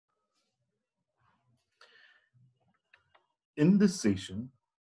In this session,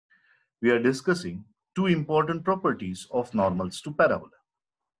 we are discussing two important properties of normals to parabola.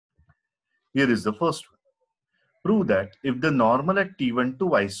 Here is the first one. Prove that if the normal at t1 to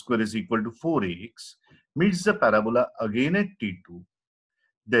y square is equal to 4ax meets the parabola again at t2,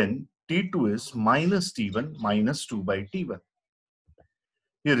 then t2 is minus t1 minus 2 by t1.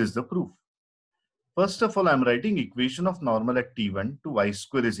 Here is the proof. First of all, I am writing equation of normal at t1 to y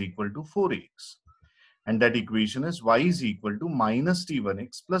square is equal to 4ax. And that equation is y is equal to minus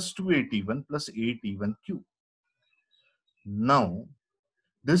t1x plus 2at1 plus at1q. Now,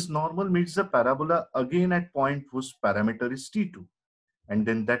 this normal meets the parabola again at point whose parameter is t2. And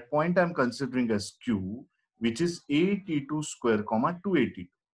then that point I am considering as q, which is at2 square comma 2at2.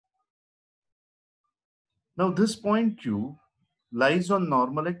 Now, this point q lies on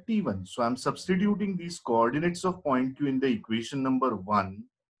normal at t1. So, I am substituting these coordinates of point q in the equation number 1.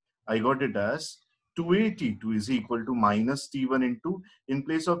 I got it as 2at2 is equal to minus t1 into, in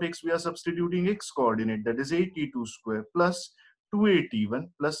place of x, we are substituting x coordinate, that is at2 square plus 2at1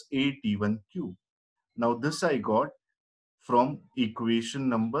 plus at1q. Now this I got from equation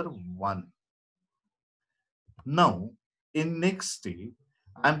number 1. Now in next step,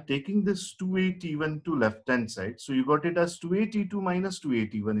 I am taking this 2at1 to left hand side. So you got it as 2at2 minus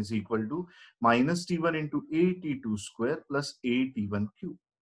 2at1 is equal to minus t1 into at2 square plus at1q.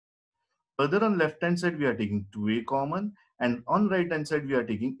 Further on left hand side we are taking 2a common, and on right hand side we are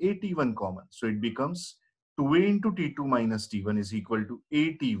taking at1 common. So it becomes 2a into t2 minus t1 is equal to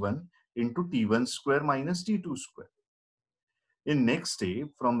at1 into t1 square minus t2 square. In next step,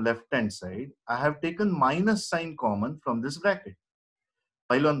 from left hand side, I have taken minus sign common from this bracket.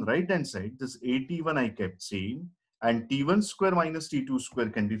 While on right hand side, this at1 I kept same, and t1 square minus t2 square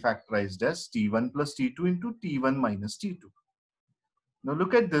can be factorized as t1 plus t2 into t1 minus t2. Now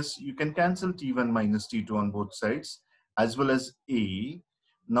look at this, you can cancel t1 minus t2 on both sides as well as a.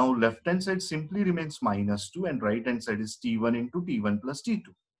 Now left hand side simply remains minus 2 and right hand side is t1 into t1 plus t2.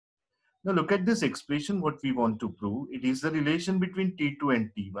 Now look at this expression, what we want to prove. It is the relation between t2 and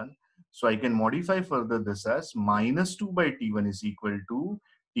t1. So I can modify further this as minus 2 by t1 is equal to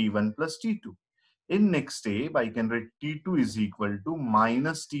t1 plus t2. In next step, I can write t2 is equal to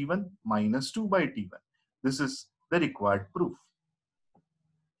minus t1 minus 2 by t1. This is the required proof.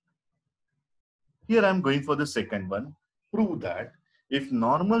 Here I am going for the second one. Prove that if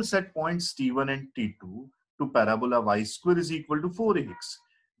normal set points t1 and t2 to parabola y square is equal to 4ax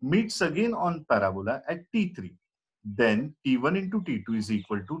meets again on parabola at t3, then t1 into t2 is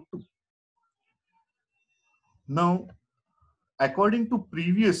equal to 2. Now, according to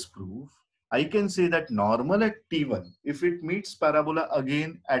previous proof, I can say that normal at t1, if it meets parabola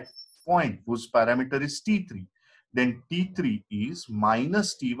again at point whose parameter is t3, then t3 is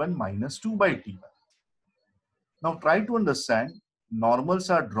minus t1 minus 2 by t1. Now try to understand, normals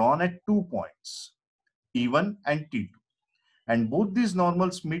are drawn at 2 points, T1 and T2. And both these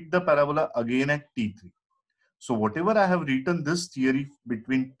normals meet the parabola again at T3. So whatever I have written this theory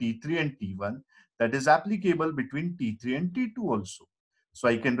between T3 and T1, that is applicable between T3 and T2 also. So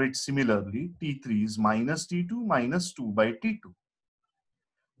I can write similarly, T3 is minus T2 minus 2 by T2.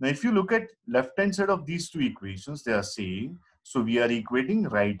 Now if you look at left hand side of these two equations, they are same. So we are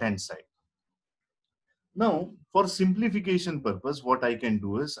equating right hand side. Now, for simplification purpose, what I can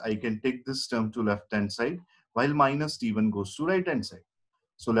do is I can take this term to left hand side while minus t1 goes to right hand side.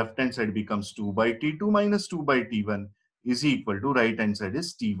 So left hand side becomes 2 by t2 minus 2 by t1 is equal to right hand side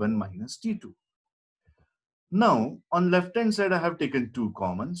is t1 minus t2. Now, on left hand side I have taken 2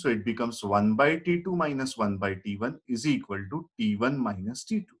 common. So it becomes 1 by t2 minus 1 by t1 is equal to t1 minus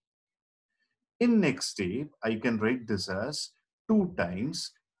t2. In next step, I can write this as 2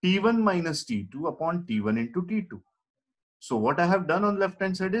 times t1 minus t2 upon t1 into t2. So what I have done on left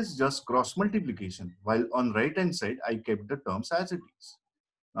hand side is just cross multiplication, while on right hand side I kept the terms as it is.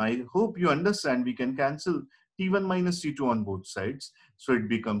 I hope you understand we can cancel t1 minus t2 on both sides. So it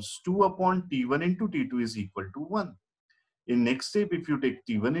becomes 2 upon t1 into t2 is equal to 1. In next step, if you take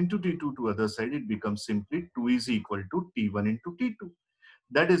t1 into t2 to other side, it becomes simply 2 is equal to t1 into t2.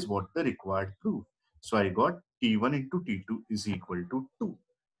 That is what the required proof. So I got t1 into t2 is equal to 2.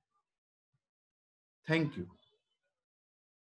 Thank you.